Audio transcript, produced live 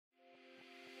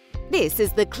This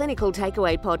is the Clinical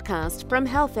Takeaway podcast from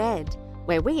Health Ed,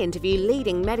 where we interview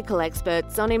leading medical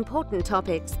experts on important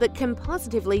topics that can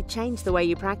positively change the way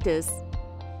you practice.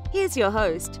 Here's your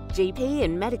host, GP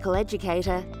and medical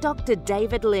educator, Dr.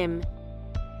 David Lim.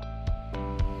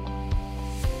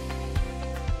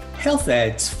 Health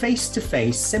Ed's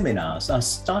face-to-face seminars are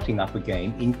starting up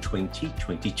again in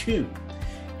 2022,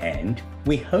 and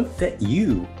we hope that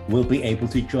you will be able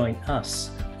to join us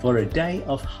for a day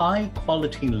of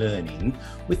high-quality learning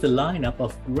with a lineup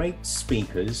of great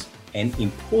speakers and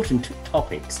important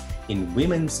topics in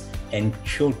women's and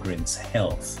children's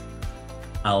health.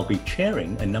 I'll be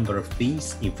chairing a number of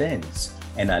these events,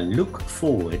 and I look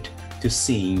forward to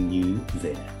seeing you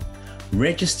there.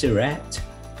 Register at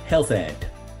healthed.com.au.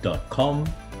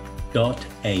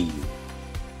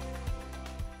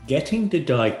 Getting the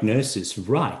diagnosis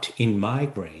right in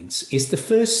migraines is the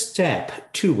first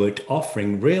step toward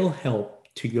offering real help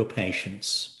to your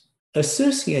patients.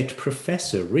 Associate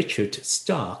Professor Richard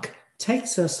Stark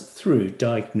takes us through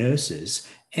diagnosis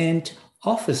and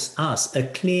offers us a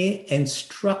clear and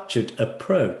structured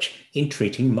approach in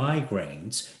treating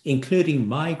migraines, including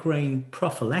migraine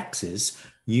prophylaxis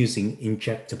using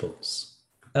injectables.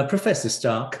 Professor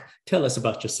Stark, tell us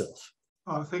about yourself.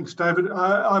 Thanks, David.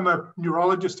 I'm a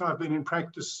neurologist. I've been in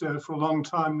practice for a long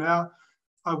time now.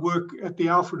 I work at the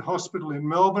Alfred Hospital in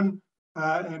Melbourne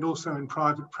and also in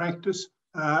private practice.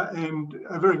 And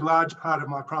a very large part of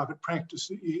my private practice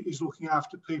is looking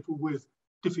after people with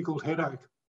difficult headache.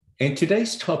 And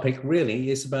today's topic really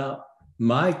is about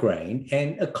migraine.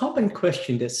 And a common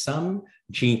question that some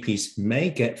GPs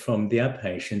may get from their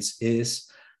patients is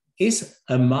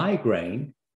a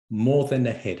migraine more than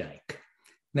a headache?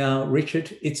 Now,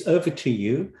 Richard, it's over to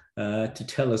you to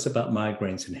tell us about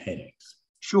migraines and headaches.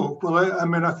 Sure. Well,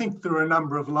 I think there are a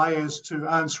number of layers to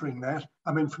answering that.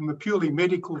 From a purely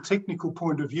medical, technical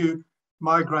point of view,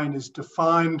 migraine is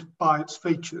defined by its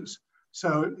features.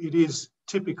 So it is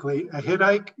typically a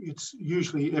headache. It's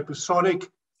usually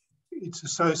episodic. It's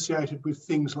associated with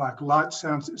things like light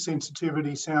sound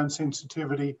sensitivity,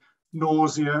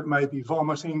 nausea, maybe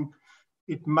vomiting.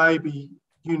 It may be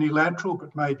unilateral,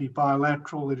 but maybe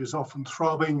bilateral. It is often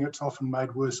throbbing. It's often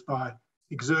made worse by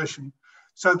exertion.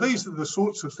 So these are the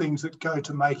sorts of things that go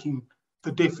to making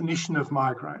the definition of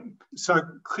migraine. So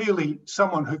clearly,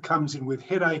 someone who comes in with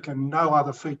headache and no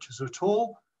other features at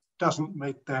all doesn't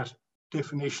meet that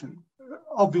definition.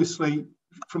 Obviously,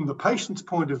 from the patient's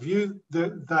point of view,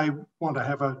 they want to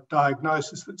have a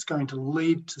diagnosis that's going to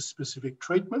lead to specific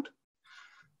treatment.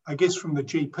 I guess from the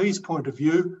GP's point of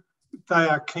view, they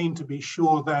are keen to be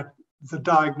sure that the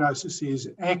diagnosis is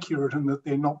accurate and that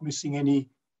they're not missing any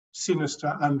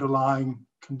sinister underlying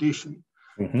condition.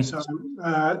 Mm-hmm. So,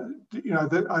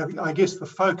 I guess the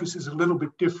focus is a little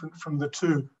bit different from the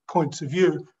 2 points of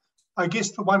view. I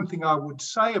guess the one thing I would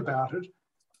say about it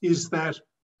is that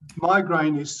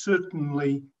migraine is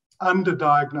certainly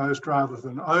underdiagnosed rather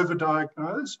than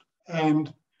overdiagnosed,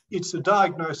 and it's a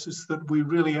diagnosis that we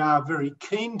really are very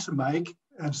keen to make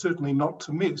and certainly not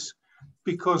to miss,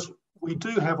 because we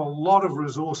do have a lot of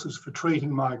resources for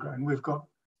treating migraine. We've got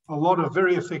a lot of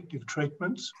very effective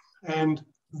treatments, and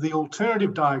the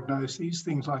alternative diagnoses,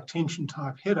 things like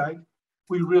tension-type headache,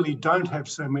 we really don't have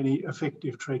so many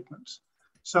effective treatments.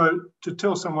 So to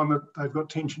tell someone that they've got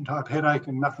tension-type headache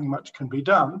and nothing much can be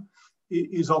done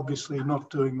is obviously not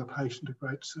doing the patient a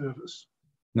great service.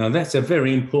 Now, that's a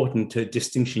very important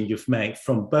distinction you've made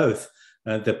from both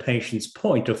the patient's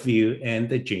point of view and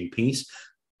the GP's.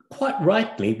 Quite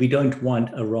rightly, we don't want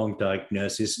a wrong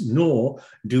diagnosis, nor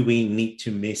do we need to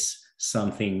miss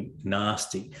something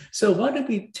nasty. So why don't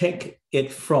we take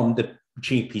it from the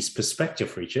GP's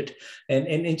perspective, Richard,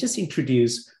 and just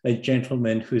introduce a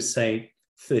gentleman who's, say,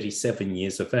 37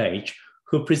 years of age,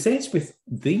 who presents with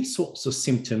these sorts of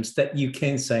symptoms that you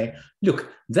can say,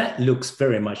 look, that looks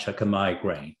very much like a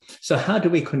migraine. So how do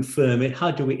we confirm it?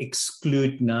 How do we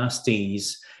exclude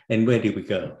nasties? And where do we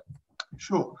go?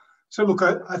 Sure. So look,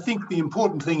 I think the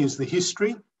important thing is the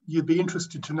history. You'd be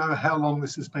interested to know how long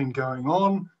this has been going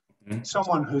on. Mm-hmm.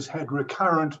 Someone who's had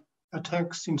recurrent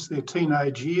attacks since their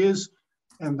teenage years,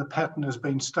 and the pattern has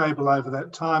been stable over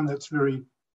that time. That's very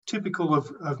typical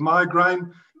of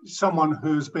migraine. Someone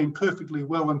who's been perfectly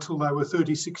well until they were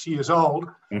 36 years old,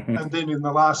 mm-hmm. and then in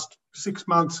the last 6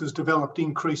 months has developed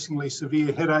increasingly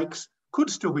severe headaches. Could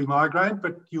still be migraine,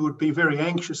 but you would be very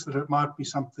anxious that it might be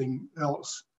something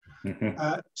else.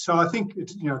 Mm-hmm. So I think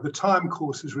the time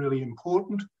course is really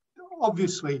important.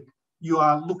 Obviously, you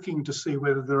are looking to see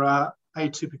whether there are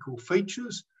atypical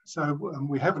features. So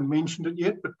we haven't mentioned it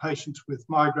yet, but patients with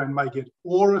migraine may get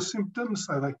aura symptoms,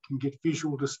 so they can get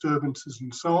visual disturbances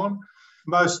and so on.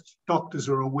 Most doctors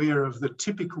are aware of the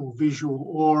typical visual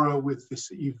aura with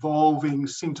this evolving,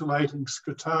 scintillating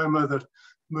scotoma that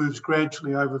moves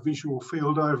gradually over visual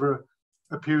field over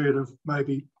a period of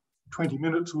maybe 20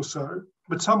 minutes or so.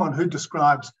 But someone who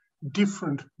describes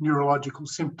different neurological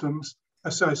symptoms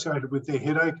associated with their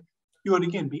headache, you would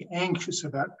again be anxious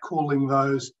about calling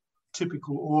those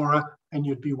typical aura, and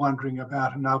you'd be wondering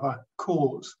about another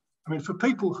cause. I mean, for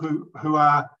people who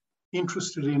are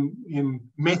interested in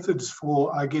methods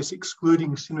for, I guess,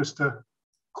 excluding sinister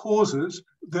causes,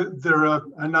 there are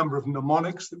a number of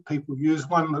mnemonics that people use.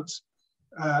 One that's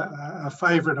a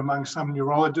favourite among some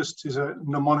neurologists is a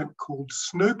mnemonic called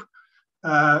SNOOP,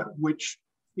 which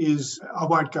is, I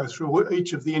won't go through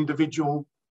each of the individual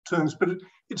terms, but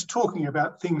it's talking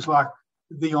about things like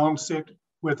the onset,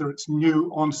 whether it's new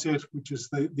onset, which is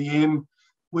the N,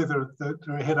 whether there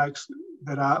are headaches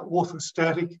that are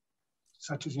orthostatic,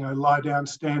 such as, lie down,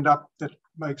 stand up, that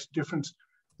makes a difference,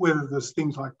 whether there's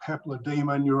things like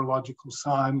papilledema, neurological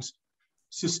signs,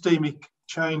 systemic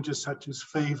changes such as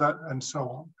fever, and so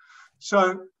on.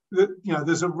 So,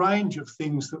 there's a range of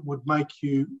things that would make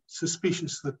you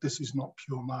suspicious that this is not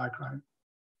pure migraine.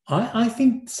 I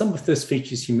think some of those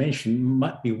features you mentioned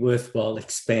might be worthwhile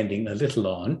expanding a little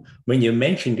on. When you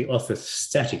mentioned the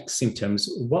orthostatic symptoms,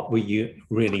 what were you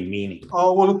really meaning?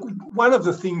 Oh, well, look, one of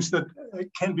the things that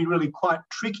can be really quite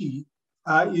tricky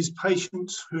is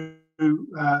patients who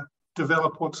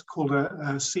develop what's called a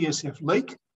CSF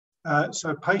leak.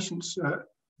 So patients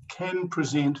can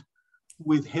present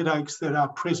with headaches that are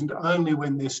present only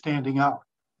when they're standing up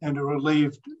and are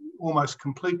relieved almost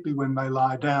completely when they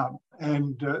lie down.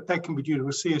 And that can be due to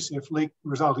a CSF leak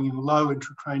resulting in low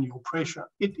intracranial pressure.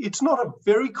 It's not a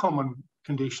very common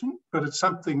condition, but it's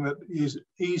something that is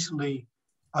easily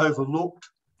overlooked.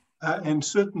 And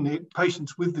certainly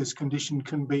patients with this condition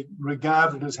can be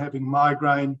regarded as having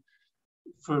migraine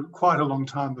for quite a long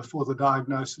time before the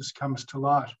diagnosis comes to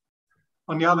light.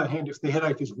 On the other hand, if the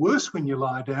headache is worse when you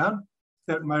lie down,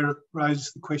 that may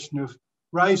raise the question of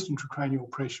raised intracranial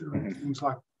pressure and things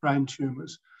like brain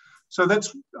tumours. So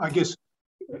that's, I guess,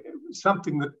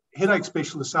 something that headache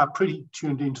specialists are pretty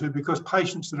tuned into, because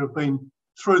patients that have been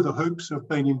through the hoops, have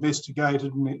been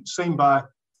investigated and seen by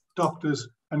doctors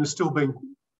and are still being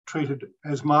treated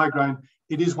as migraine,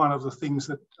 it is one of the things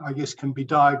that I guess can be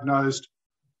diagnosed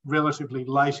relatively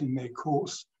late in their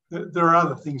course. There are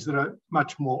other things that are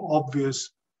much more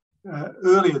obvious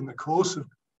early in the course of,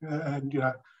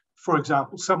 for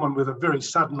example, someone with a very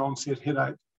sudden onset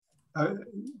headache,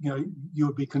 you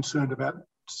would be concerned about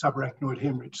subarachnoid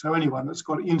hemorrhage. So anyone that's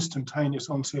got instantaneous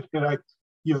onset headache,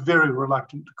 you're very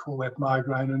reluctant to call that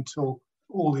migraine until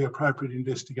all the appropriate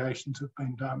investigations have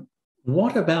been done.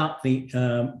 What about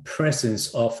the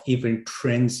presence of even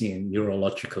transient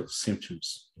neurological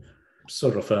symptoms,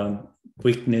 sort of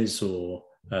weakness or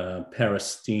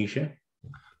paresthesia?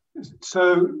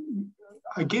 So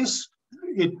I guess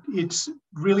it's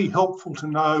really helpful to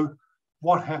know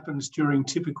what happens during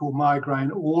typical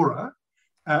migraine aura,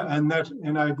 and that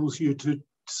enables you to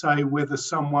say whether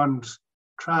someone's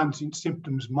transient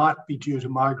symptoms might be due to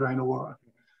migraine aura.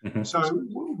 Mm-hmm. So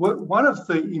one of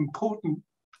the important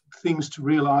things to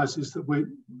realise is that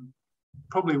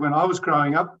probably when I was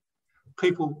growing up,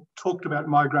 people talked about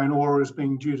migraine aura as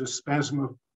being due to spasm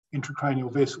of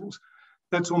intracranial vessels.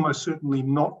 That's almost certainly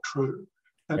not true.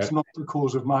 That's not the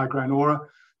cause of migraine aura.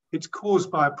 It's caused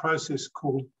by a process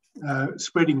called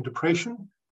spreading depression.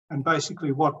 And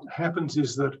basically what happens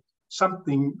is that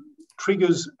something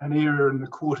triggers an area in the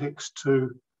cortex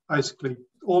to basically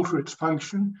alter its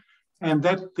function. And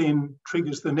that then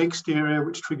triggers the next area,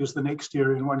 which triggers the next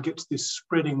area. And one gets this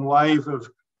spreading wave of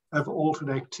altered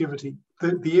activity.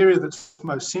 The area that's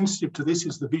most sensitive to this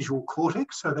is the visual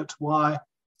cortex. So that's why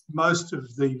most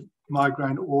of the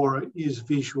migraine aura is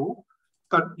visual,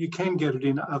 but you can get it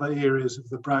in other areas of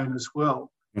the brain as well.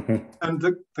 Mm-hmm. And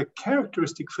the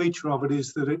characteristic feature of it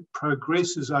is that it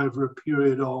progresses over a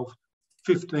period of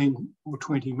 15 or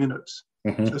 20 minutes.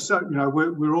 Mm-hmm. So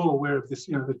we're all aware of this.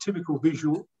 The typical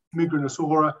visual migrainous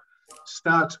aura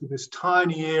starts with this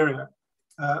tiny area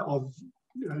of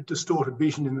distorted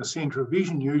vision in the centre of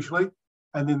vision usually,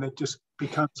 and then it just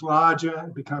becomes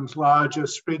larger,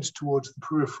 spreads towards the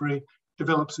periphery,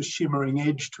 develops a shimmering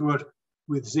edge to it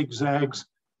with zigzags,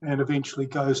 and eventually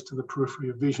goes to the periphery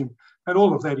of vision. And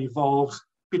all of that evolves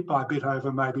bit by bit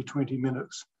over maybe 20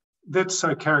 minutes. That's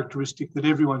so characteristic that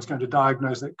everyone's going to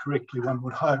diagnose that correctly, one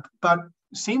would hope. But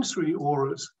sensory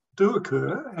auras do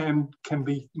occur and can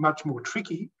be much more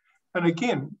tricky. And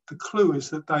again, the clue is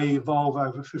that they evolve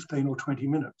over 15 or 20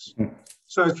 minutes.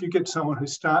 So if you get someone who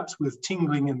starts with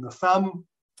tingling in the thumb,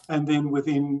 and then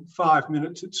within 5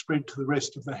 minutes it's spread to the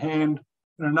rest of the hand.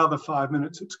 In another 5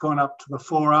 minutes it's gone up to the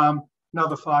forearm.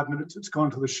 Another 5 minutes it's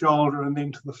gone to the shoulder and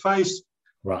then to the face.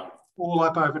 Right. All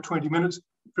up over 20 minutes.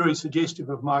 Very suggestive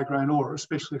of migraine aura,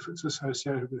 especially if it's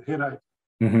associated with headache.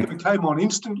 Mm-hmm. If it came on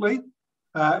instantly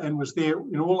and was there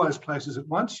in all those places at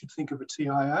once, you'd think of a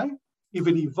TIA. If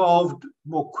it evolved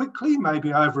more quickly,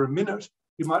 maybe over a minute,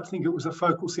 you might think it was a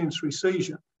focal sensory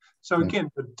seizure. So again,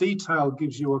 the detail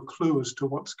gives you a clue as to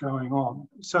what's going on.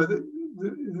 So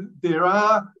there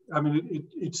are, I mean,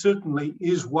 it certainly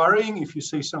is worrying if you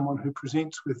see someone who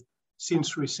presents with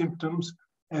sensory symptoms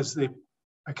as their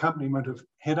accompaniment of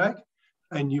headache,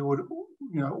 and you would,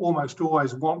 almost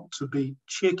always want to be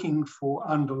checking for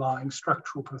underlying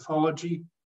structural pathology,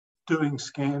 doing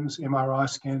scans, MRI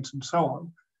scans, and so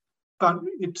on. But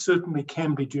it certainly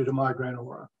can be due to migraine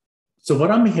aura. So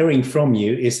what I'm hearing from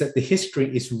you is that the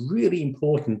history is really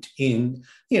important in,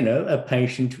 a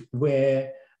patient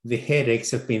where the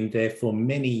headaches have been there for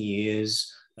many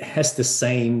years, has the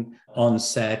same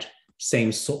onset,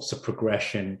 same sorts of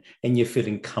progression, and you're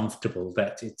feeling comfortable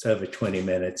that it's over 20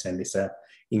 minutes and it's a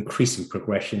increasing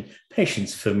progression.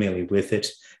 Patient's familiar with it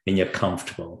and you're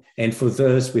comfortable. And for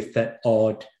those with that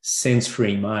odd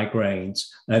sensory migraines,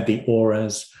 the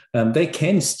auras, they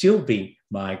can still be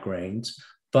migraines.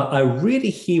 But I really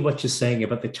hear what you're saying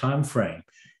about the time frame.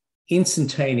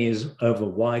 Instantaneous over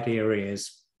wide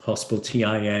areas, possible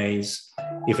TIAs.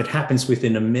 If it happens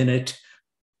within a minute,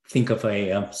 think of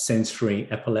a sensory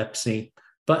epilepsy.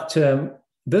 But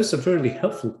those are very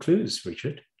helpful clues,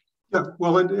 Richard. Yeah,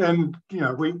 well, and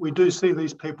we do see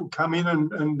these people come in,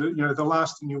 and the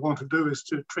last thing you want to do is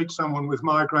to treat someone with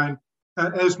migraine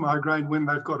as migraine when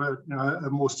they've got a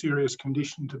more serious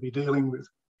condition to be dealing with.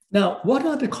 Now, what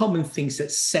are the common things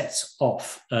that sets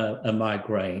off a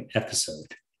migraine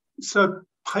episode? So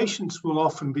patients will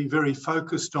often be very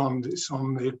focused on this,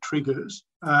 on their triggers,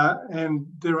 and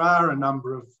there are a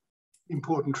number of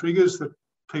important triggers that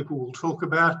people will talk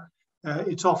about.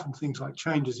 It's often things like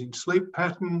changes in sleep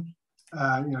pattern,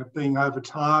 being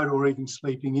overtired or even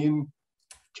sleeping in,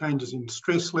 changes in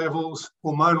stress levels,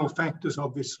 hormonal factors.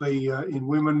 Obviously, in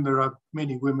women, there are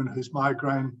many women whose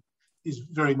migraine is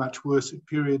very much worse at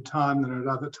period time than at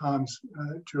other times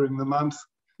during the month.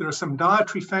 There are some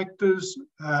dietary factors.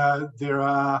 There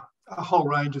are a whole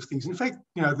range of things. In fact,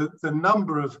 the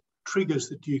number of triggers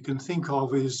that you can think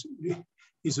of is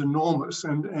enormous,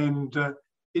 and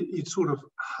it's sort of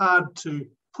hard to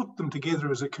put them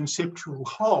together as a conceptual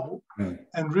whole.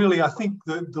 And really, I think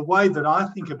the way that I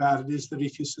think about it is that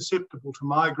if you're susceptible to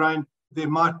migraine, there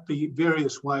might be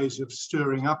various ways of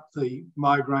stirring up the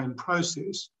migraine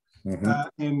process.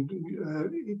 And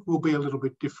it will be a little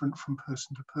bit different from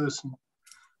person to person.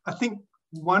 I think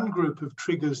one group of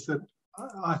triggers that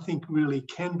I think really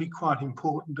can be quite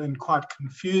important and quite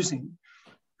confusing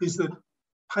is that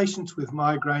patients with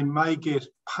migraine may get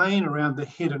pain around the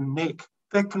head and neck.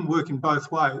 That can work in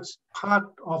both ways. Part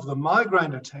of the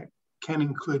migraine attack can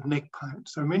include neck pain.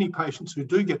 So many patients who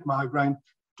do get migraine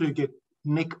do get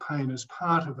neck pain as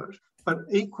part of it. But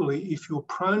equally, if you're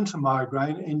prone to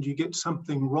migraine and you get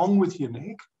something wrong with your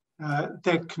neck,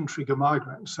 that can trigger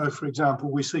migraine. So, for example,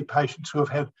 we see patients who have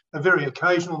had a very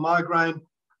occasional migraine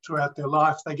throughout their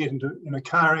life. They get in a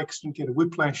car accident, get a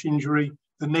whiplash injury,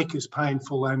 the neck is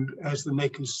painful, and as the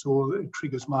neck is sore, it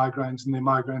triggers migraines, and their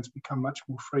migraines become much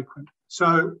more frequent.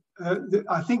 So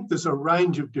I think there's a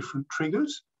range of different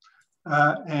triggers,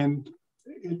 and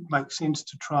it makes sense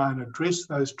to try and address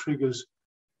those triggers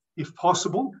if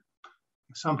possible.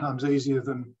 Sometimes easier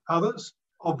than others.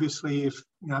 Obviously, if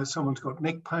someone's got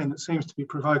neck pain that seems to be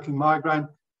provoking migraine,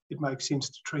 it makes sense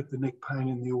to treat the neck pain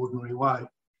in the ordinary way.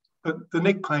 But the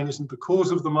neck pain isn't the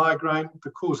cause of the migraine.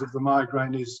 The cause of the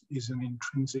migraine is an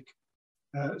intrinsic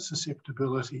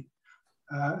susceptibility.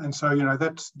 And so,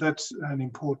 that's an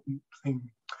important thing.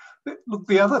 Look,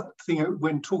 the other thing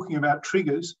when talking about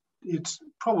triggers, it's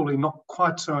probably not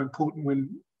quite so important when,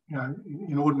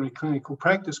 in ordinary clinical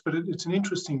practice, but it's an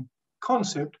interesting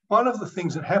concept. One of the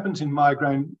things that happens in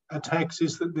migraine attacks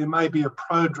is that there may be a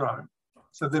prodrome.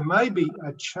 So there may be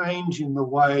a change in the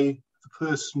way the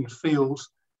person feels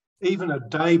even a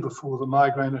day before the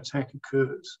migraine attack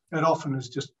occurs. It often is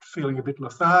just feeling a bit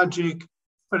lethargic,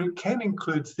 but it can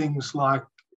include things like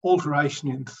alteration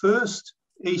in thirst,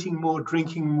 eating more,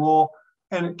 drinking more,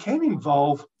 and it can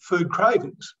involve food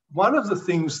cravings. One of the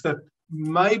things that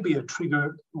may be a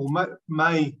trigger or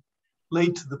may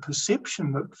lead to the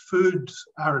perception that foods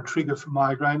are a trigger for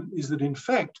migraine is that, in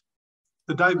fact,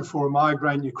 the day before a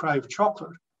migraine, you crave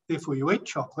chocolate, therefore you eat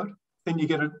chocolate, then you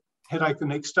get a headache the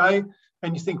next day,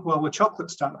 and you think, well, the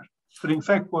chocolate's done it. But in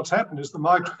fact, what's happened is the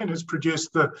migraine has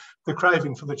produced the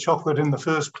craving for the chocolate in the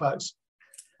first place.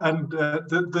 And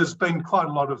there's been quite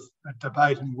a lot of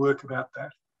debate and work about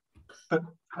that. But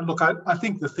look, I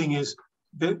think the thing is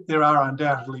that there are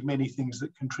undoubtedly many things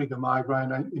that can trigger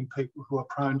migraine in people who are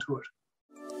prone to it.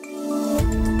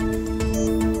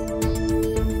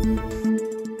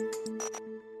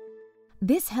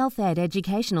 This Health Ed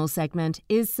educational segment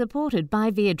is supported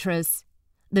by Viatris.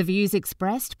 The views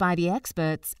expressed by the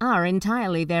experts are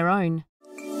entirely their own.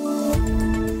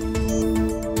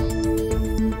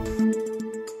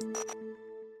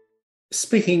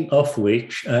 Speaking of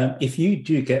which, if you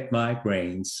do get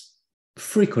migraines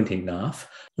frequent enough,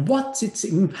 what's its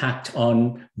impact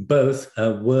on both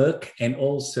work and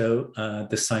also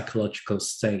the psychological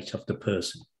state of the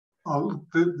person? Oh,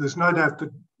 there's no doubt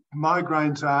that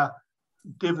migraines are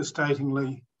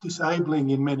devastatingly disabling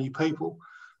in many people.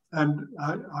 And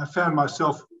I found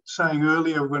myself saying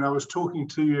earlier when I was talking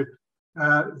to you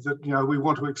that, we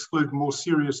want to exclude more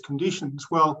serious conditions.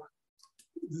 Well,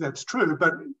 that's true,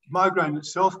 but migraine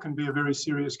itself can be a very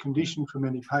serious condition for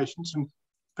many patients, and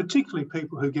particularly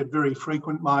people who get very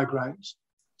frequent migraines.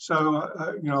 So,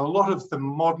 a lot of the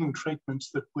modern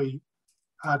treatments that we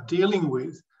are dealing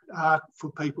with are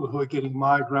for people who are getting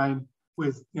migraine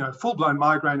with, full-blown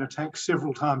migraine attacks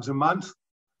several times a month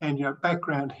and,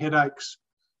 background headaches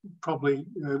probably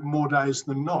more days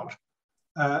than not.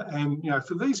 And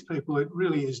for these people, it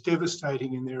really is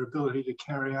devastating in their ability to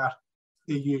carry out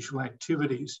their usual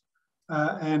activities.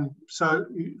 And so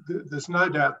there's no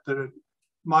doubt that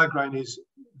migraine is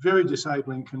a very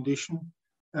disabling condition,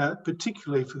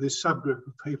 particularly for this subgroup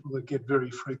of people that get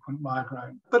very frequent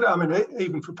migraine. But I mean,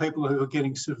 even for people who are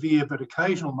getting severe but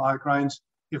occasional migraines,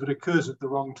 if it occurs at the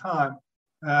wrong time,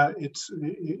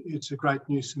 it's a great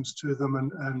nuisance to them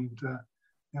and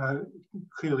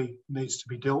clearly needs to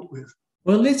be dealt with.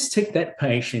 Well, let's take that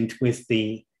patient with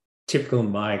the typical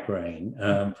migraine,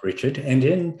 Richard, and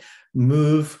then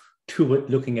move toward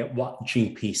looking at what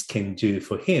GPs can do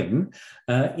for him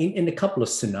in a couple of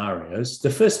scenarios. The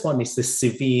first one is the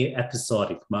severe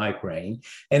episodic migraine,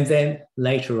 and then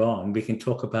later on we can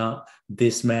talk about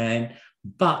this man,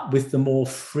 but with the more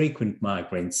frequent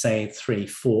migraine, say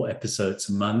 3-4 episodes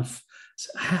a month. So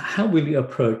how will you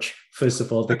approach, first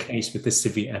of all, the case with the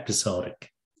severe episodic?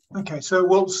 Okay,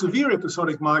 so, severe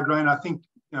episodic migraine, I think,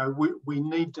 we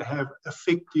need to have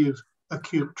effective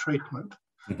acute treatment.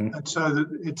 Mm-hmm. And so that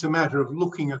it's a matter of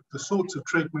looking at the sorts of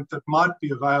treatment that might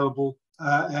be available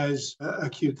as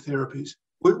acute therapies.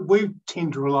 We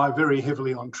tend to rely very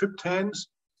heavily on triptans.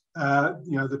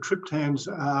 The triptans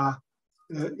are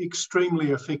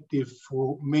extremely effective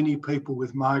for many people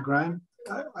with migraine.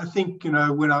 I think,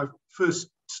 when I first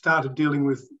started dealing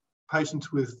with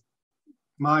patients with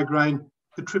migraine,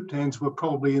 the triptans were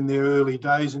probably in their early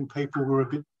days and people were a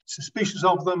bit suspicious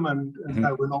of them and mm-hmm.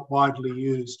 they were not widely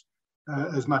used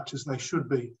as much as they should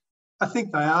be. I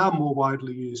think they are more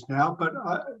widely used now, but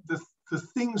the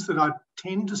things that I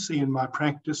tend to see in my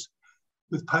practice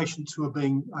with patients who are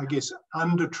being, I guess,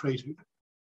 undertreated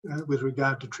with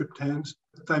regard to triptans,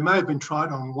 they may have been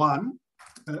tried on one.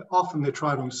 Often they're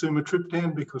tried on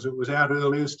sumatriptan because it was out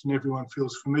earliest and everyone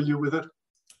feels familiar with it.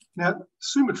 Now,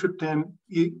 sumatriptan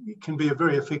can be a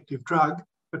very effective drug,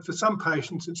 but for some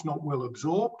patients it's not well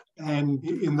absorbed, and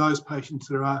in those patients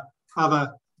there are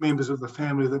other members of the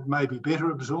family that may be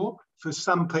better absorbed. For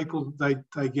some people,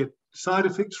 they get side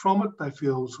effects from it. They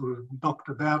feel sort of knocked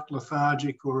about,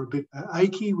 lethargic, or a bit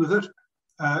achy with it.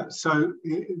 So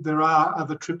there are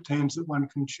other triptans that one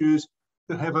can choose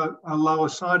that have a lower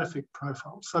side effect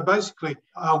profile. So basically,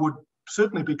 I would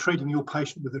certainly be treating your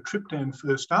patient with a triptan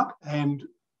first up, and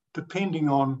depending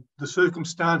on the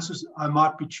circumstances, I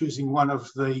might be choosing one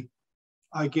of the,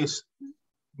 I guess,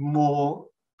 more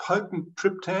potent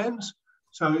triptans.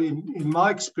 So in my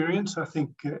experience, I think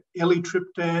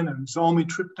elatriptan and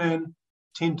zolmitriptan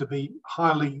tend to be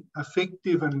highly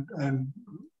effective and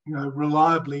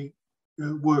reliably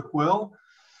work well.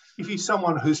 If he's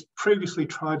someone who's previously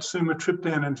tried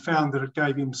sumatriptan and found that it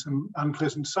gave him some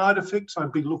unpleasant side effects,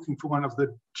 I'd be looking for one of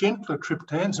the gentler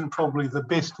triptans, and probably the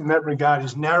best in that regard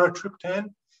is naratriptan,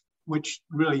 which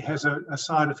really has a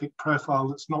side effect profile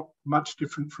that's not much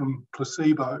different from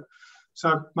placebo.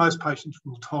 So most patients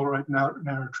will tolerate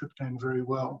naratriptan very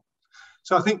well.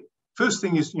 So I think first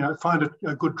thing is, find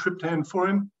a good triptan for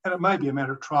him, and it may be a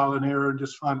matter of trial and error and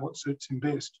just find what suits him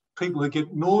best. People who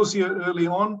get nausea early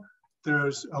on,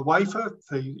 there's a wafer,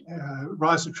 the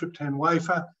rizatriptan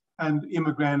wafer, and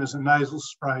Imigran is a nasal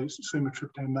spray,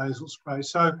 sumatriptan nasal spray.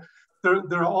 So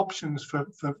there are options for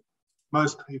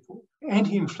most people.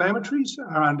 Anti-inflammatories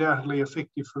are undoubtedly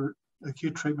effective for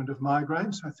acute treatment of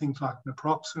migraine, so things like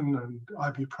naproxen and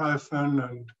ibuprofen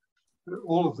and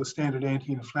all of the standard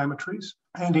anti-inflammatories.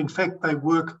 And in fact, they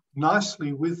work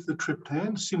nicely with the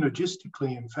triptan,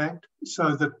 synergistically, in fact,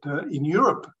 so that in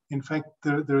Europe, in fact,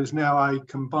 there is now a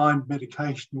combined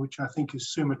medication, which I think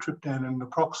is sumatriptan and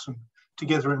naproxen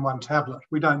together in one tablet.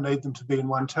 We don't need them to be in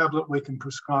one tablet. We can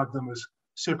prescribe them as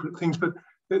separate things, but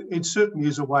it certainly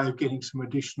is a way of getting some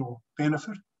additional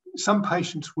benefit. Some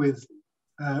patients with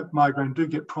migraine do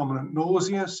get prominent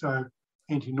nausea, so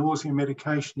anti-nausea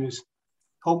medication is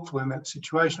helpful in that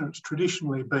situation. It's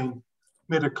traditionally been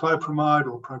metoclopramide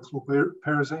or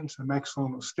prochlorperazine, so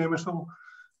Maxilin or Stemetil.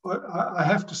 But I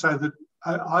have to say that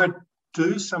I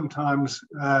do sometimes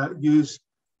use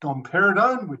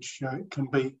domperidone, which can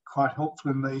be quite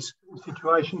helpful in these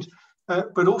situations,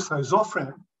 but also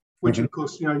Zofran, which of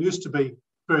course used to be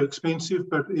very expensive,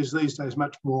 but is these days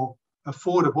much more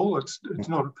affordable. It's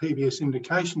not a PBS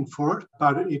indication for it,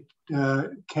 but it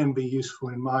can be useful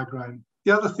in migraine.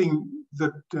 The other thing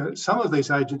that some of these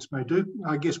agents may do,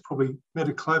 I guess probably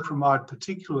metoclopramide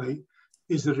particularly,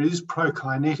 is that it is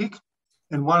prokinetic.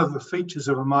 And one of the features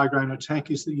of a migraine attack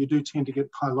is that you do tend to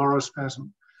get pylorospasm.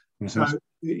 So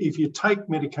if you take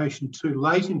medication too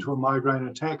late into a migraine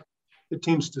attack, it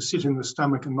tends to sit in the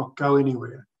stomach and not go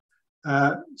anywhere.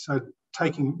 So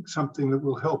taking something that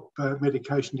will help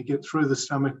medication to get through the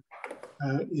stomach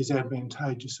is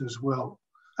advantageous as well.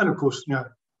 And of course,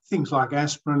 things like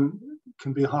aspirin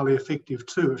can be highly effective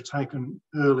too if taken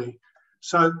early.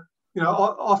 So,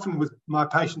 often with my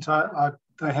patients,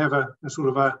 they have a sort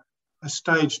of a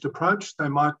staged approach. They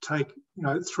might take,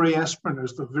 3 aspirin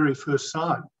as the very first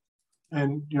sign.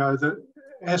 And, the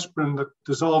aspirin that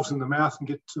dissolves in the mouth and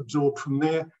gets absorbed from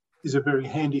there is a very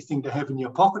handy thing to have in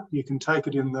your pocket. You can take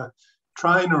it in the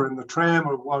train or in the tram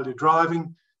or while you're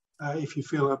driving. If you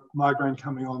feel a migraine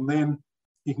coming on then,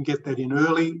 you can get that in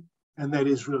early. And that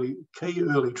is really key,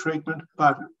 early treatment,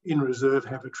 but in reserve,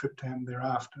 have a triptan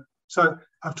thereafter. So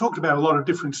I've talked about a lot of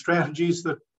different strategies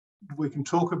that we can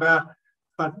talk about,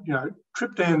 but,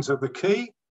 triptans are the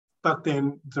key, but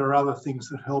then there are other things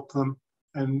that help them,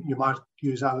 and you might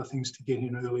use other things to get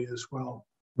in early as well.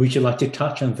 Would you like to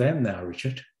touch on them now,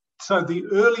 Richard? So the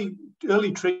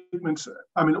early treatments,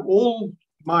 all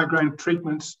migraine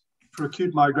treatments for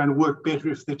acute migraine work better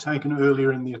if they're taken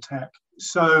earlier in the attack.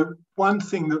 So one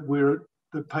thing that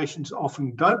the patients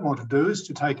often don't want to do is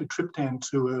to take a triptan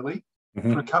too early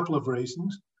for a couple of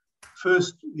reasons.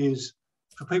 First is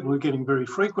for people who are getting very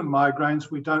frequent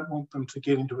migraines, we don't want them to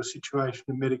get into a situation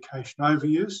of medication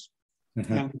overuse.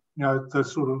 And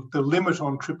the limit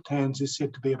on triptans is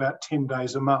said to be about 10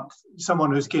 days a month.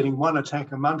 Someone who's getting 1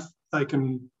 attack a month, they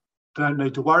don't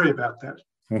need to worry about that.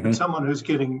 And someone who's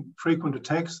getting frequent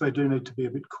attacks, they do need to be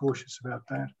a bit cautious about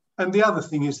that. And the other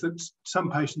thing is that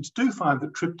some patients do find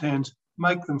that triptans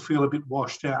make them feel a bit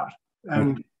washed out.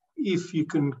 And if you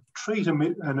can treat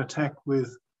an attack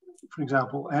with, for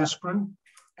example, aspirin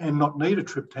and not need a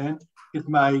triptan, it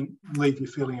may leave you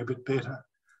feeling a bit better.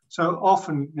 So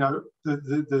often,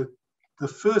 the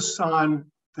first sign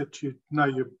that you know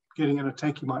you're getting an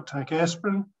attack, you might take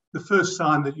aspirin. The first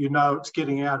sign that you know it's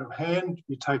getting out of hand,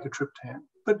 you take a triptan.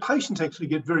 But patients actually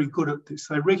get very good at this.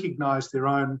 They recognise their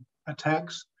own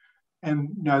attacks, and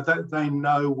they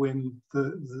know when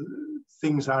the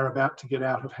things are about to get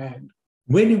out of hand.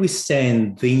 Where do we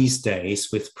stand these days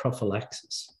with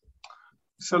prophylaxis?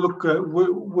 So look,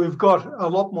 we've got a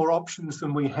lot more options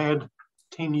than we had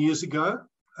 10 years ago.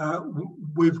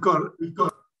 We've got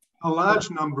a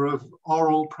large number of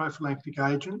oral prophylactic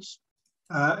agents,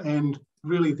 and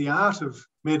really the art of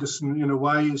medicine in a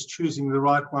way is choosing the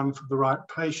right one for the right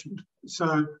patient.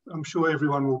 So I'm sure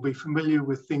everyone will be familiar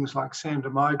with things like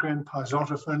sandomigrane,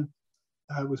 pizotofen,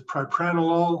 with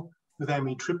propranolol, with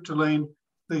amitriptyline.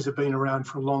 These have been around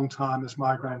for a long time as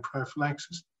migraine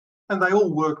prophylaxis, and they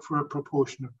all work for a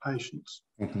proportion of patients.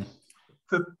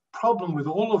 The problem with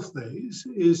all of these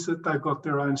is that they've got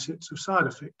their own sets of side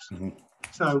effects.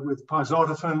 So with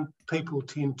pizotofen, people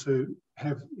tend to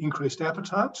have increased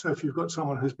appetite. So if you've got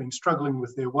someone who's been struggling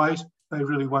with their weight, they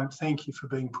really won't thank you for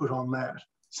being put on that.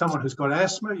 Someone who's got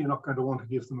asthma, you're not going to want to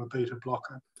give them a beta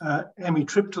blocker.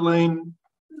 Amitriptyline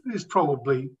is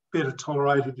probably better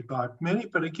tolerated by many,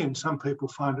 but again, some people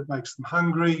find it makes them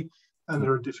hungry, and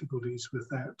there are difficulties with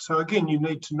that. So again, you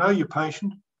need to know your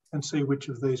patient and see which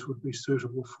of these would be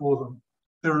suitable for them.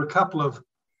 There are a couple of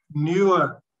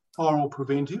newer oral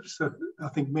preventives that I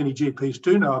think many GPs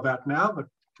do know about now, but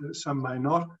some may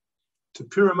not.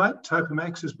 Topiramate,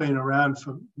 Topamax, has been around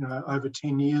for over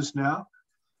 10 years now.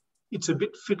 It's a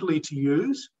bit fiddly to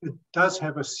use. It does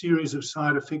have a series of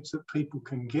side effects that people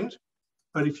can get.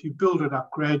 but if you build it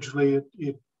up gradually,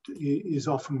 it is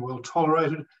often well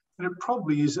tolerated, and it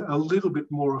probably is a little bit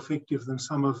more effective than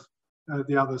some of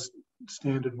the other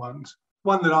standard ones.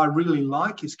 One that I really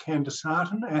like is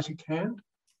candesartan, Atacand.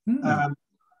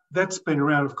 That's been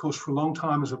around, of course, for a long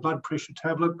time as a blood pressure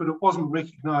tablet, but it wasn't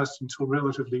recognised until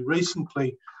relatively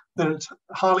recently that it's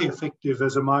highly effective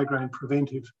as a migraine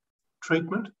preventive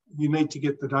treatment. You need to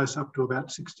get the dose up to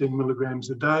about 16 milligrams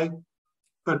a day.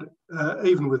 But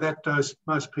even with that dose,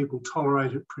 most people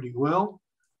tolerate it pretty well.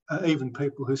 Even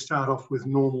people who start off with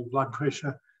normal blood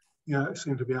pressure,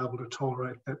 seem to be able to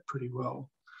tolerate that pretty well.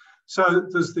 So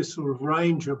there's this sort of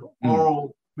range of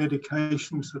oral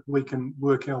medications that we can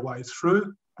work our way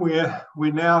through. We're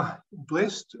now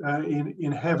blessed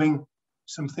in having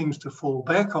some things to fall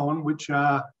back on, which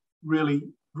are really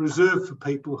reserved for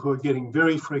people who are getting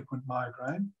very frequent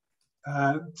migraine.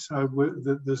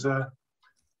 There's a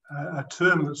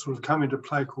term that's sort of come into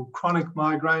play called chronic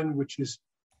migraine, which is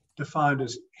defined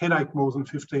as headache more than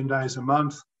 15 days a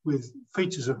month with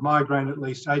features of migraine at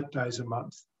least 8 days a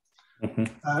month.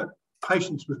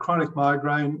 Patients with chronic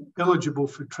migraine eligible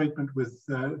for treatment with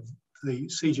the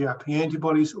CGRP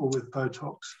antibodies or with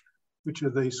Botox, which are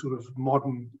these sort of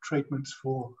modern treatments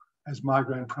as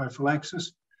migraine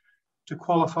prophylaxis. To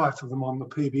qualify for them on the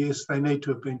PBS, they need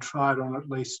to have been tried on at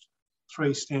least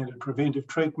 3 standard preventive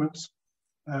treatments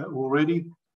already,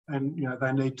 and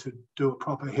they need to do a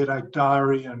proper headache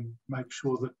diary and make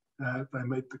sure that they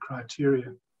meet the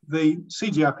criteria. The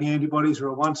CGRP antibodies are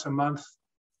a once a month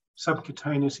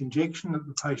subcutaneous injection that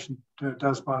the patient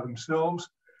does by themselves.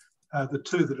 The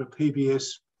 2 that are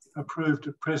PBS approved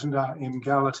at present are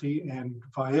Emgality and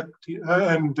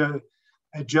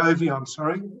Ajovy,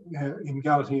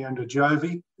 Emgality and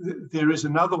Ajovy. There is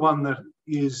another one that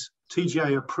is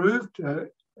TGA approved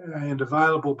and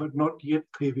available, but not yet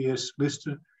PBS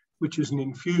listed, which is an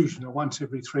infusion, a once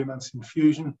every 3 months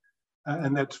infusion,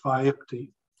 and that's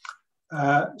Vyepti.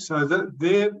 So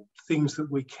they're things that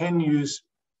we can use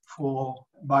for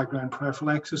migraine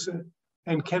prophylaxis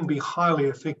and can be highly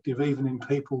effective even in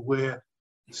people where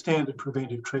standard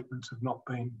preventive treatments have not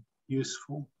been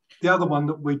useful. The other one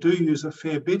that we do use a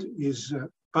fair bit is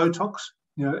Botox.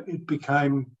 It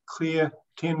became clear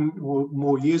 10 or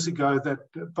more years ago that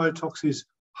Botox is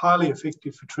highly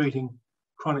effective for treating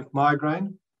chronic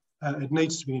migraine. It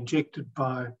needs to be injected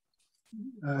by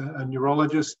a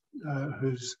neurologist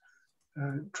who's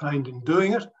trained in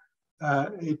doing it.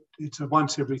 It's a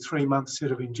once every 3 month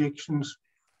set of injections,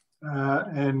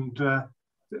 and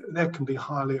that can be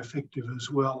highly effective as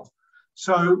well.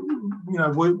 So,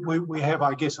 we have,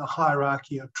 I guess, a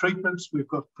hierarchy of treatments. We've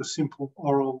got the simple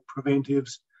oral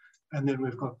preventives, and then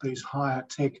we've got these higher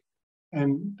tech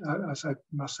and, I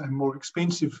must say, more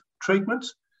expensive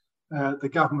treatments. The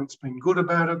government's been good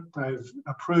about it. They've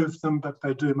approved them, but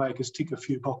they do make us tick a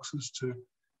few boxes to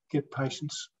get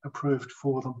patients approved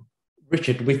for them.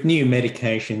 Richard, with new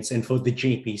medications and for the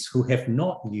GPs who have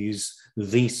not used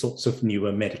these sorts of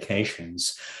newer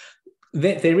medications,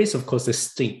 there is, of course, a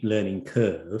steep learning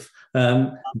curve.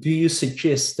 Do you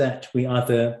suggest that we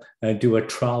either do a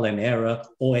trial and error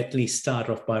or at least start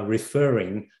off by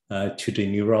referring to the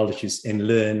neurologist and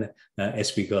learn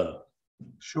as we go?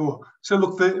 Sure. So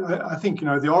look, I think,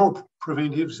 the oral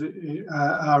preventives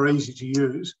are easy to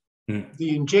use.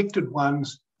 The injected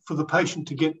ones, for the patient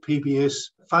to get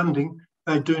PBS funding,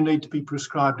 they do need to be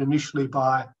prescribed initially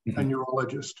by a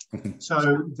neurologist.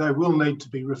 So they will need to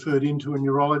be referred into a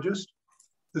neurologist.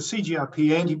 The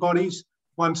CGRP antibodies,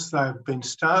 once they've been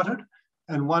started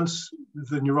and once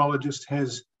the neurologist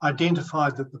has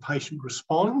identified that the patient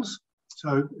responds,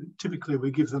 so typically we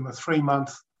give them a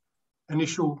 3-month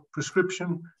initial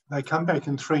prescription, they come back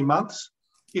in 3 months.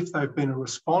 If they've been a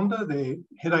responder, their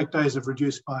headache days have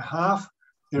reduced by half,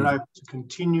 they're able to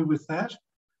continue with that.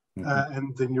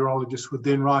 And the neurologist would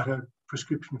then write a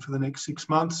prescription for the next 6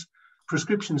 months.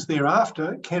 Prescriptions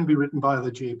thereafter can be written by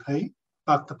the GP,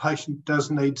 but the patient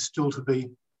does need still to be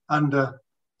under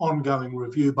ongoing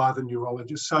review by the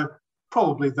neurologist. So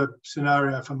probably the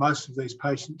scenario for most of these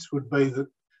patients would be that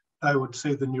they would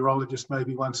see the neurologist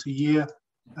maybe once a year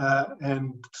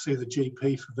and see the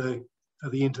GP for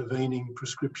the intervening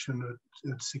prescription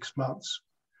at 6 months.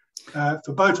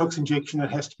 For Botox injection,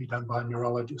 it has to be done by a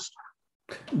neurologist.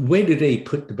 Where do they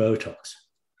put the Botox?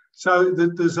 So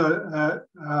there's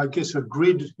I guess a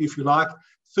grid, if you like,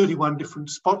 31 different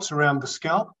spots around the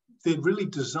scalp. They're really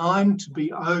designed to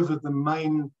be over the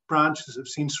main branches of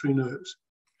sensory nerves.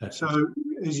 So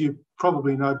as you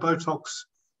probably know, Botox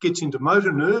gets into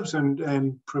motor nerves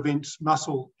and prevents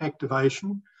muscle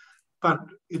activation. but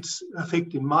its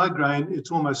effect in migraine,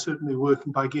 it's almost certainly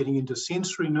working by getting into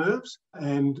sensory nerves,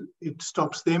 and it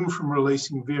stops them from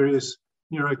releasing various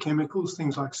neurochemicals,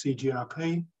 things like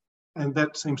CGRP, and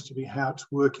that seems to be how it's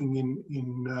working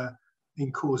in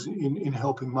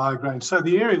helping migraine. So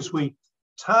the areas we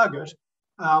target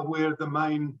are where the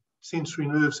main sensory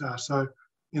nerves are. So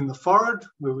in the forehead,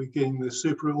 where we're getting the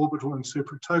supraorbital and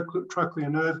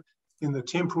supratrochlear nerve, in the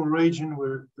temporal region,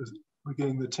 where we're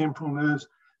getting the temporal nerves,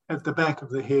 at the back of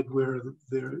the head, where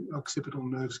the occipital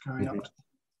nerves going up to the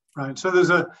brain. So there's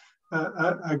a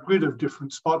grid of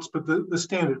different spots, but the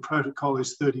standard protocol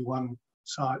is 31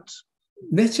 sites.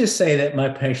 Let's just say that my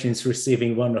patient's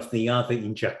receiving one of the other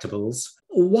injectables.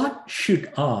 What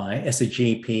should I, as a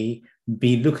GP,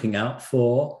 be looking out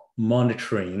for,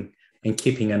 monitoring, and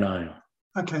keeping an eye on?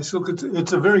 Okay, so look,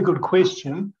 it's a very good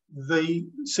question. The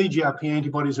CGRP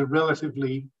antibodies are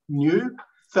relatively new.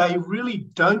 They really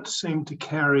don't seem to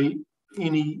carry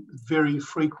any very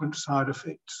frequent side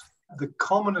effects. The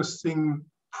commonest thing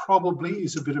probably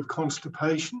is a bit of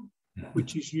constipation,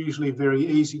 which is usually very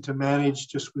easy to manage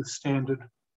just with standard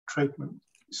treatment.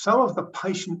 Some of the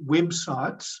patient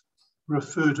websites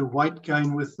refer to weight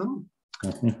gain with them,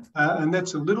 and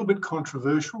that's a little bit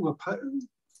controversial.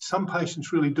 Some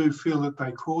patients really do feel that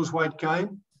they cause weight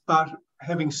gain, but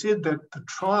having said that, the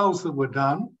trials that were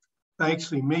done, they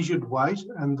actually measured weight,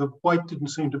 and the weight didn't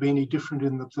seem to be any different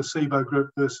in the placebo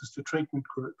group versus the treatment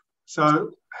group.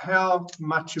 So how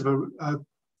much of a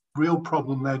real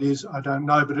problem that is, I don't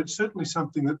know, but it's certainly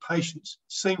something that patients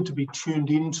seem to be tuned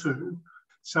into.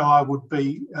 So I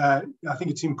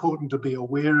think it's important to be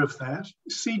aware of that.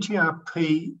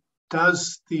 CGRP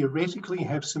does theoretically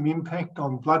have some impact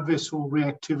on blood vessel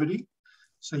reactivity.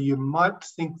 So you might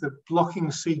think that blocking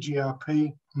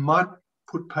CGRP might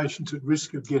put patients at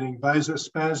risk of getting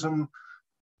vasospasm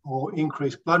or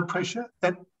increased blood pressure.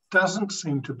 That doesn't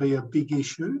seem to be a big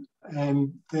issue.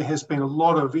 And there has been a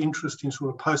lot of interest in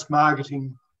sort of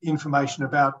post-marketing information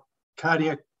about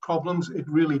cardiac problems. It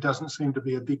really doesn't seem to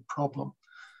be a big problem.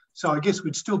 So I guess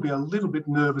we'd still be a little bit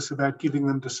nervous about giving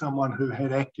them to someone who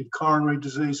had active coronary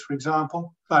disease, for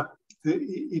example, but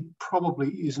it probably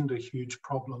isn't a huge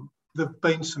problem. There have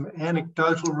been some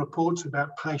anecdotal reports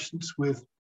about patients with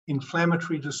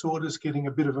inflammatory disorders getting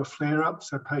a bit of a flare-up,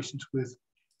 so patients with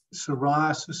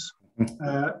psoriasis.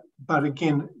 But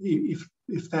again,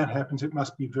 if that happens, it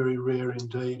must be very rare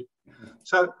indeed.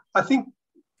 So I think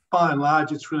by and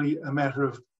large, it's really a matter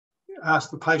of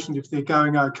ask the patient if they're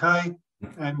going okay,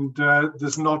 and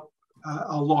there's not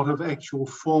a lot of actual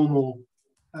formal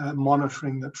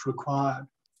monitoring that's required.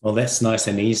 Well, that's nice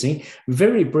and easy.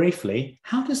 Very briefly,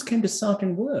 how does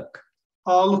candesartan work?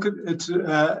 Oh, look, it's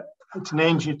an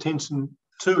angiotensin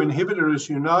 2 inhibitor, as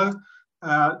you know.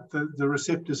 The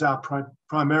receptors are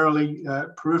primarily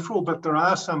peripheral, but there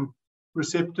are some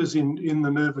receptors in the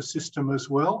nervous system as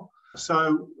well.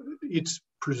 So it's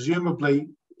presumably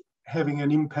having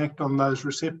an impact on those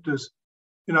receptors.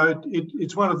 You know,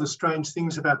 it's one of the strange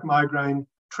things about migraine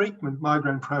treatment,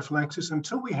 migraine prophylaxis.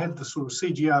 Until we had the sort of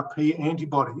CGRP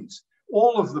antibodies,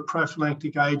 all of the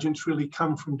prophylactic agents really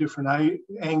come from different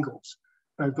angles.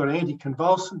 You've got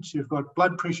anticonvulsants, you've got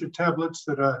blood pressure tablets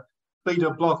that are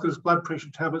beta blockers, blood pressure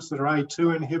tablets that are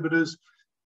A2 inhibitors,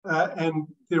 and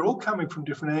they're all coming from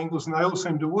different angles and they all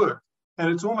seem to work. And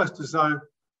it's almost as though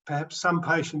perhaps some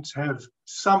patients have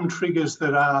some triggers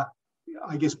that are,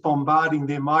 I guess, bombarding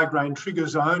their migraine trigger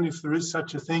zone, if there is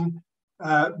such a thing,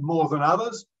 more than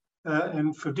others.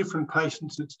 And for different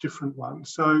patients, it's different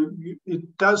ones. So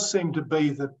it does seem to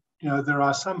be that, you know, there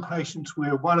are some patients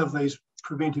where one of these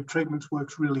preventive treatments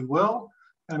works really well,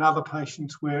 and other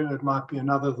patients where it might be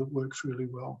another that works really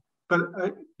well.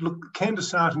 But look,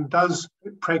 candesartan does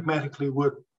pragmatically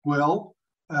work well,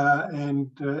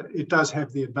 and it does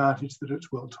have the advantage that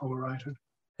it's well tolerated.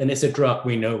 And it's a drug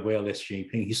we know well as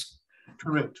GPs.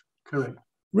 Correct.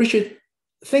 Richard,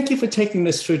 thank you for taking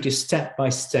us through this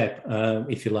step-by-step,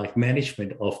 if you like,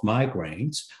 management of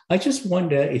migraines. I just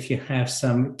wonder if you have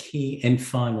some key and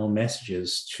final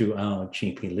messages to our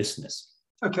GP listeners.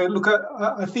 Okay, look,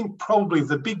 I think probably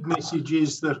the big message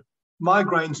is that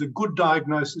migraine's a good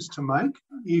diagnosis to make.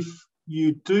 If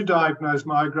you do diagnose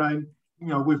migraine, you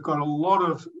know, we've got a lot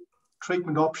of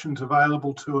treatment options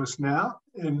available to us now,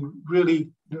 and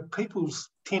really, you know, people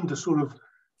tend to sort of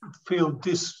feel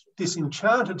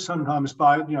disenchanted sometimes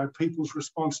by, you know, people's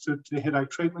response to headache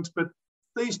treatments. But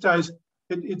these days,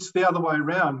 it's the other way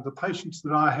around. The patients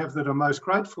that I have that are most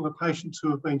grateful are patients who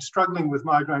have been struggling with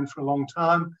migraine for a long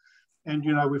time, and,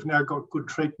 you know, we've now got good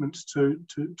treatments to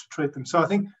treat them. So I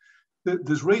think that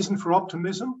there's reason for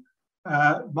optimism.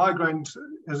 Migraine's,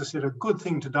 as I said, a good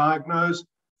thing to diagnose.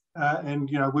 And,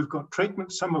 we've got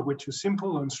treatments, some of which are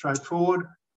simple and straightforward,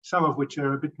 some of which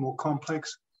are a bit more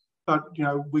complex. But,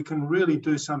 we can really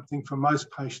do something for most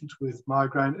patients with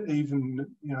migraine, even,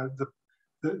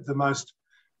 the most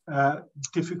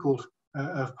difficult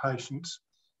of patients,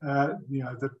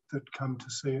 that come to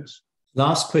see us.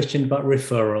 Last question about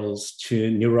referrals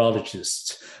to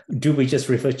neurologists. Do we just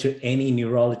refer to any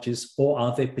neurologist, or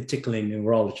are there particular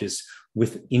neurologists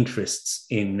with interests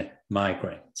in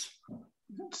migraines?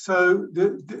 So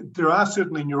there are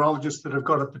certainly neurologists that have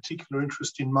got a particular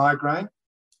interest in migraine.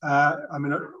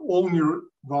 All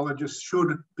neurologists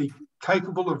should be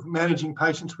capable of managing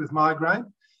patients with migraine,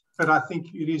 but I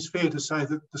think it is fair to say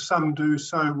that some do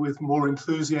so with more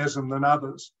enthusiasm than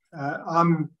others.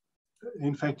 I'm,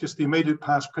 in fact, just the immediate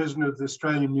past president of the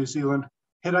Australian New Zealand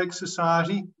Headache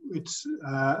Society. It's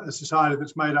a society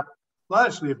that's made up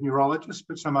largely of neurologists,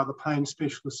 but some other pain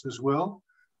specialists as well.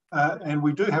 And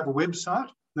we do have a website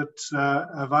that's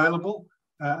available,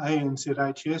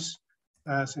 ANZHS.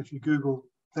 So if you Google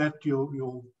that,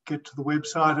 you'll get to the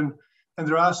website, and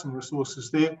there are some resources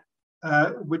there,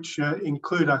 which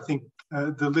include, I think,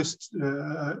 a list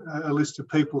of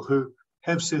people who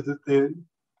have said that they're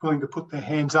willing to put their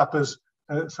hands up as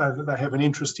so that they have an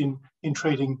interest in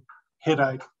treating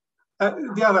headache.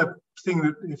 The other thing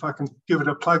that, if I can give it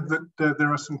a plug, that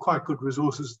there are some quite good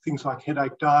resources, things like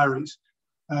headache diaries,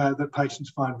 that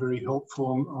patients find very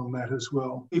helpful on that as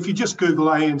well. If you just Google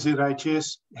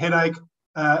ANZHS headache,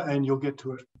 and you'll get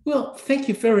to it. Well, thank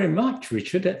you very much,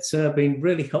 Richard. That's been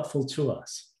really helpful to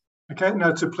us. Okay, no,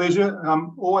 it's a pleasure.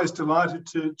 I'm always delighted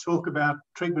to talk about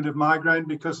treatment of migraine,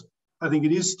 because I think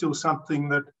it is still something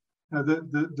that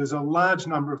there's a large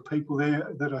number of people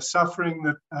there that are suffering,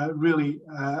 that really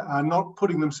are not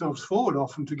putting themselves forward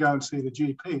often to go and see the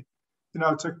GP.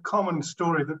 It's a common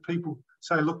story that people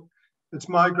say, look, it's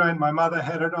migraine, my mother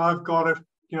had it, I've got it,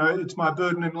 it's my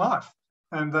burden in life.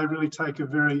 And they really take a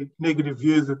very negative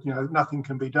view that, nothing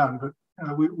can be done. But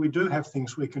we do have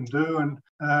things we can do, and,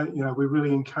 we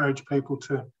really encourage people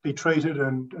to be treated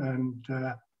and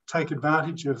take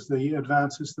advantage of the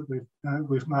advances that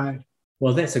we've made.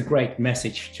 Well, that's a great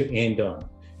message to end on.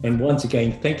 And once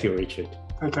again, thank you, Richard.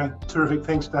 Okay, terrific.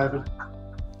 Thanks, David.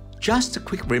 Just a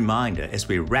quick reminder as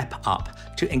we wrap up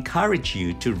to encourage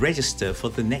you to register for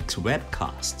the next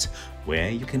webcast,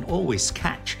 where you can always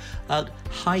catch a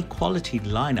high-quality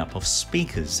lineup of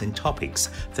speakers and topics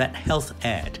that Health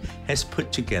Ed has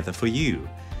put together for you.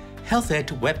 Health Ed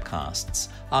webcasts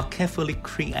are carefully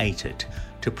created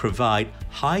to provide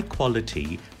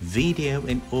high-quality video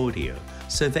and audio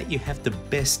so that you have the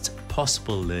best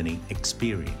possible learning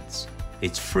experience.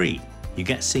 It's free, you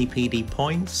get CPD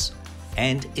points,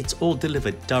 and it's all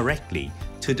delivered directly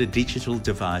to the digital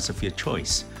device of your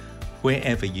choice,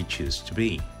 wherever you choose to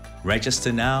be.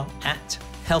 Register now at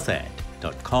healthed.com.au.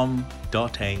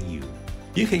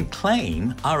 You can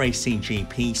claim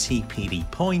RACGP CPD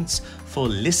points for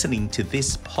listening to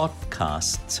this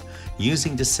podcast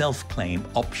using the self-claim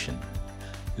option.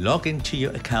 Log into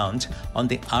your account on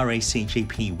the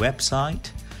RACGP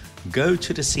website, go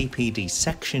to the CPD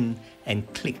section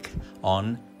and click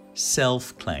on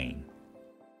self-claim.